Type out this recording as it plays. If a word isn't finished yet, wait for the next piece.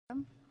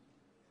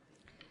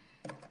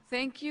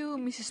Thank you,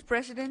 Mrs.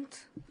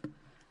 President.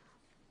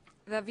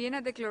 The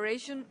Vienna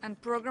Declaration and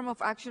Program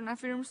of Action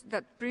affirms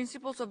that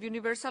principles of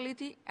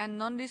universality and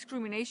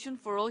non-discrimination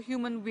for all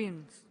human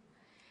beings.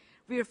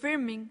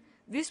 Reaffirming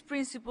these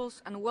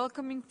principles and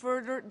welcoming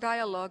further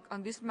dialogue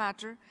on this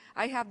matter,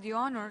 I have the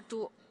honor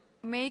to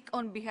make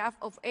on behalf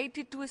of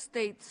 82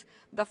 states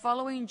the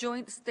following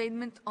joint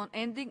statement on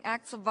ending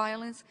acts of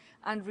violence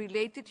and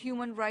related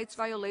human rights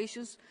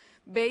violations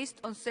based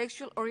on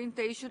sexual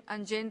orientation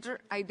and gender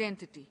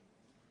identity.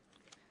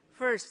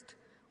 First,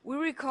 we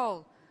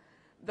recall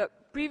the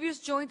previous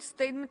joint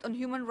statement on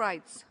human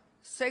rights,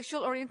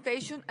 sexual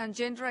orientation and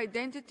gender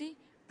identity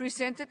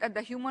presented at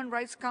the Human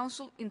Rights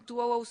Council in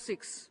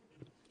 2006.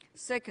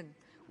 Second,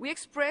 we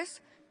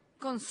express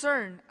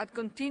concern at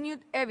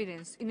continued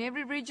evidence in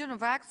every region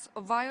of acts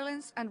of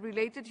violence and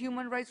related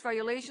human rights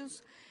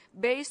violations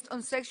based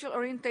on sexual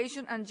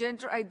orientation and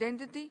gender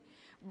identity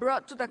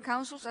brought to the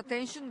Council's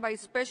attention by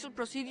special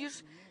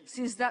procedures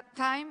since that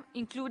time,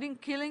 including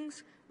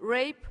killings,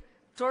 rape,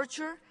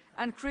 torture,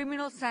 and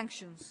criminal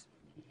sanctions.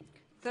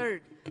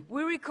 Third,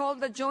 we recall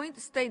the joint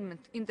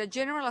statement in the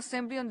General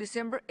Assembly on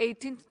December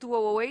 18,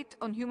 2008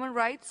 on human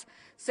rights,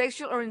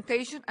 sexual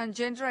orientation, and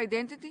gender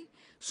identity,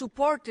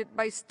 supported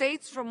by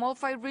states from all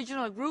 5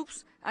 regional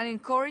groups and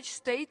encouraged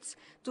states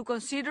to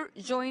consider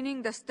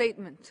joining the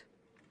statement.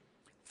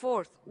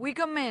 Fourth, we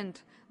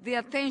commend the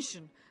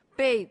attention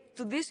paid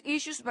to these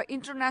issues by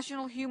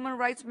international human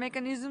rights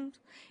mechanisms,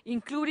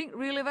 including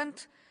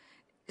relevant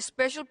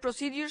special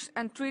procedures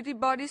and treaty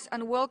bodies,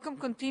 and welcome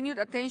continued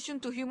attention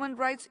to human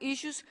rights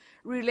issues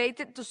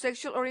related to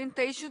sexual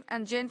orientation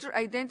and gender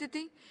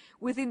identity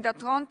within the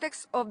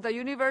context of the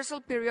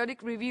Universal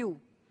Periodic Review.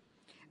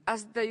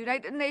 As the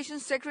United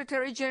Nations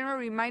Secretary General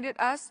reminded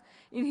us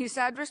in his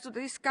address to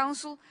this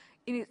Council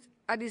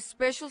at its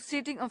special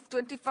sitting of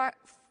 25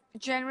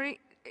 January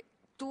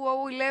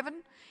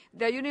 2011,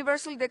 the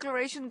Universal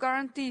Declaration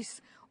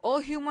guarantees all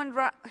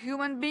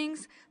human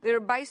beings their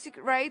basic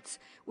rights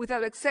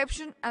without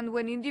exception, and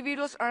when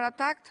individuals are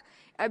attacked,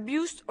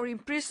 abused, or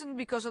imprisoned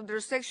because of their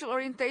sexual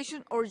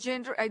orientation or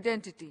gender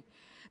identity,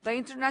 the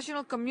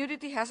international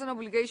community has an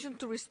obligation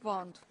to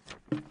respond.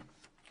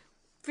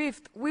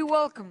 Fifth, we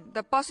welcome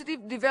the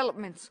positive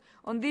developments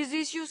on these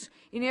issues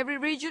in every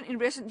region in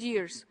recent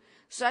years,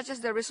 such as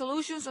the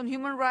resolutions on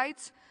human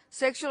rights,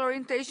 sexual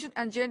orientation,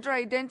 and gender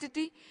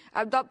identity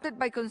adopted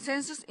by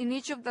consensus in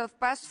each of the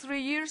past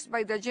 3 years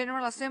by the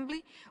General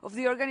Assembly of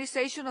the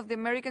Organization of the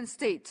American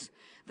States,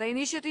 the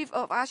initiative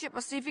of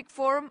Asia-Pacific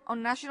Forum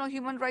on National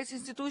Human Rights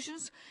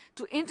Institutions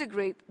to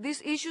integrate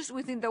these issues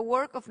within the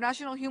work of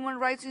national human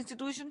rights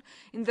institutions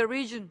in the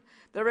region,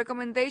 the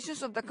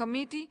recommendations of the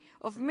Committee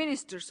of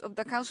Ministers of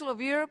the Council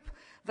of Europe,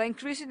 the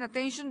increasing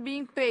attention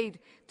being paid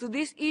to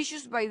these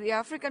issues by the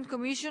African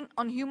Commission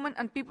on Human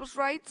and People's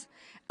Rights,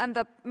 and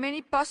the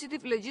many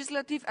positive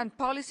legislative and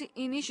policy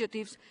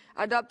initiatives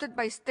adopted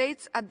by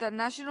states at the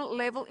national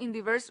level in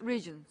diverse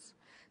regions.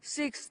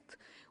 Sixth,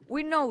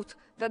 we note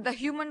that the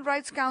Human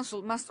Rights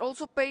Council must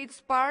also play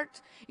its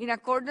part in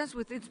accordance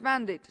with its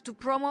mandate to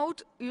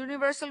promote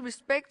universal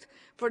respect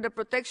for the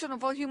protection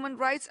of all human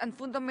rights and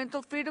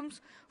fundamental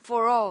freedoms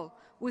for all,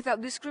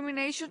 without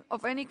discrimination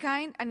of any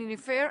kind and in a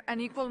fair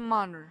and equal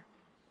manner.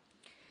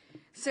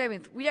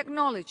 Seventh, we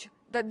acknowledge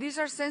that these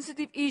are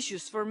sensitive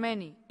issues for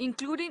many,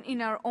 including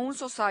in our own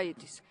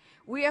societies.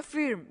 We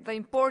affirm the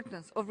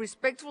importance of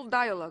respectful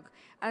dialogue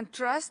and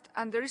trust,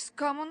 and there is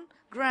common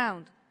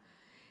ground,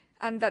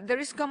 and that there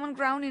is common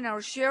ground in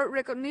our shared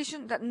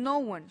recognition that no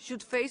one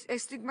should face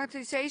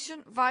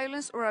stigmatization,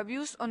 violence, or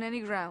abuse on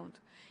any ground.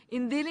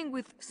 In dealing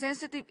with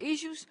sensitive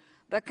issues,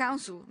 the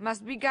Council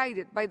must be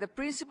guided by the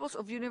principles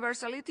of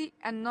universality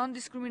and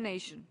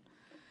non-discrimination.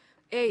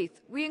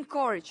 Eighth, we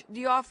encourage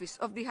the Office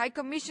of the High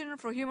Commissioner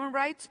for Human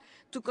Rights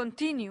to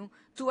continue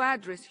to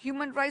address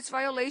human rights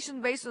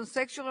violations based on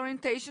sexual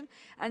orientation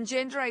and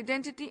gender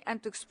identity,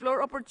 and to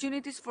explore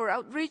opportunities for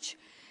outreach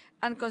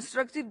and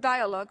constructive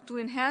dialogue to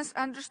enhance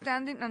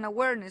understanding and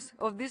awareness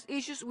of these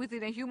issues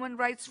within a human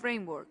rights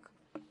framework.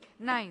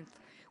 Ninth,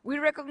 we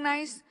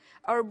recognize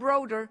our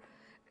broader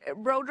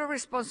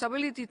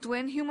responsibility to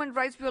end human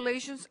rights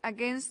violations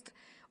against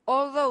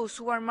all those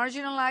who are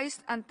marginalized,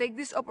 and take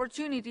this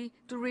opportunity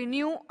to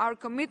renew our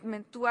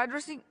commitment to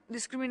addressing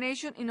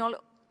discrimination in all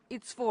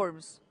its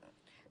forms.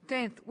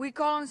 10th, we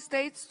call on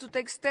states to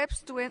take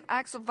steps to end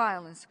acts of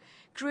violence,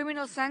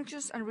 criminal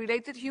sanctions, and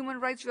related human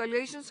rights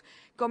violations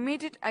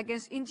committed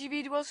against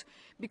individuals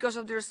because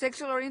of their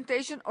sexual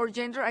orientation or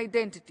gender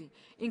identity,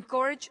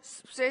 encourage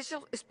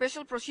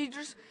special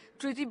procedures,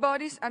 treaty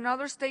bodies, and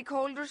other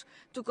stakeholders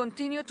to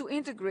continue to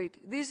integrate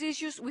these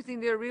issues within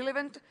their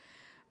relevant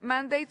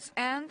mandates,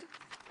 and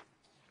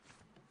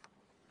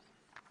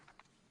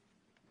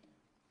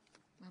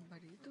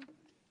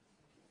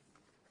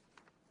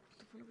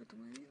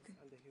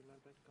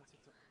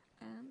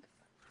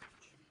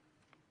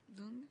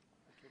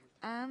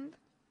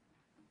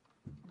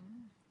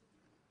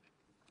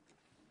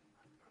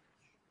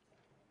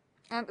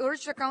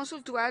urge the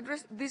Council to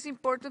address these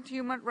important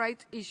human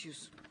rights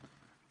issues.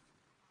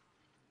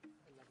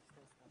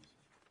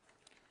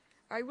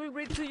 I will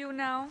read to you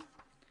now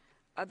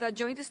the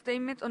joint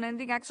statement on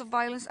ending acts of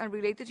violence and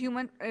related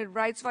human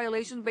rights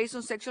violations based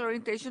on sexual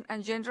orientation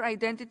and gender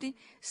identity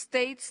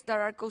states that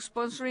are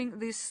co-sponsoring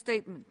this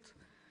statement.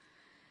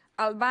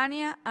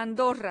 Albania,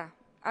 Andorra,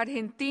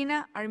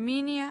 Argentina,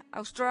 Armenia,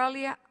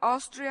 Australia,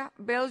 Austria,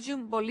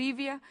 Belgium,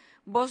 Bolivia,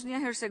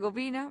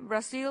 Bosnia-Herzegovina,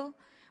 Brazil,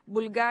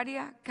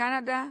 Bulgaria,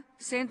 Canada,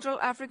 Central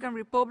African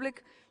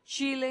Republic,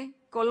 Chile,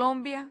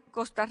 Colombia,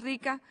 Costa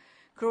Rica,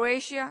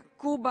 Croatia,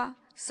 Cuba,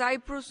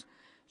 Cyprus,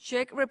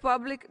 Czech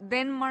Republic,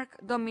 Denmark,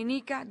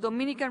 Dominica,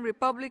 Dominican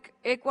Republic,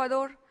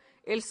 Ecuador,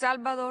 El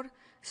Salvador,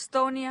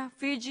 Estonia,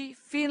 Fiji,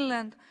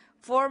 Finland,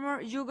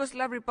 former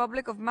Yugoslav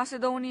Republic of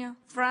Macedonia,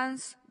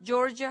 France,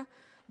 Georgia,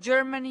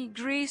 Germany,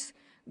 Greece,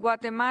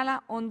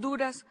 Guatemala,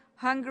 Honduras,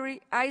 Hungary,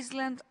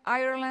 Iceland,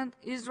 Ireland,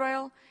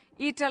 Israel,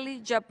 Italy,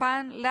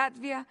 Japan,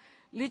 Latvia,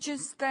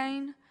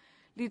 Liechtenstein,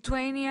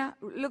 Lithuania,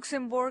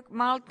 Luxembourg,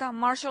 Malta,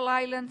 Marshall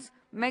Islands,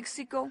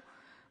 Mexico,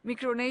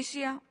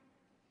 Micronesia,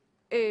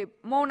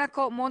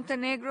 Monaco,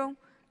 Montenegro,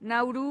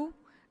 Nauru,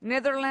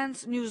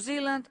 Netherlands, New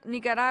Zealand,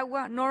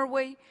 Nicaragua,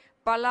 Norway,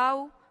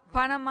 Palau,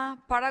 Panama,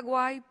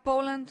 Paraguay,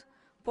 Poland,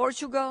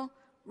 Portugal,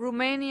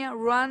 Romania,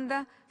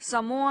 Rwanda,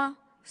 Samoa,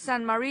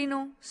 San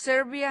Marino,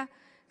 Serbia,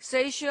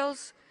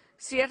 Seychelles,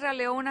 Sierra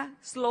Leone,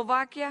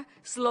 Slovakia,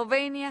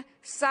 Slovenia,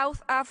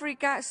 South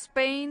Africa,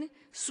 Spain,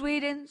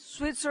 Sweden,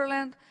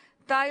 Switzerland,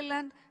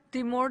 Thailand,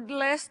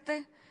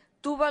 Timor-Leste,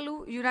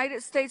 Tuvalu,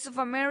 United States of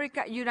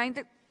America,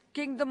 United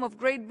Kingdom of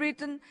Great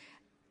Britain,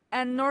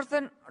 and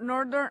Northern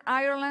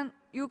Ireland,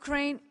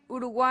 Ukraine,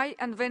 Uruguay,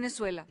 and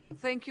Venezuela.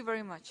 Thank you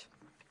very much.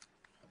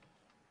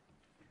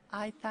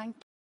 I thank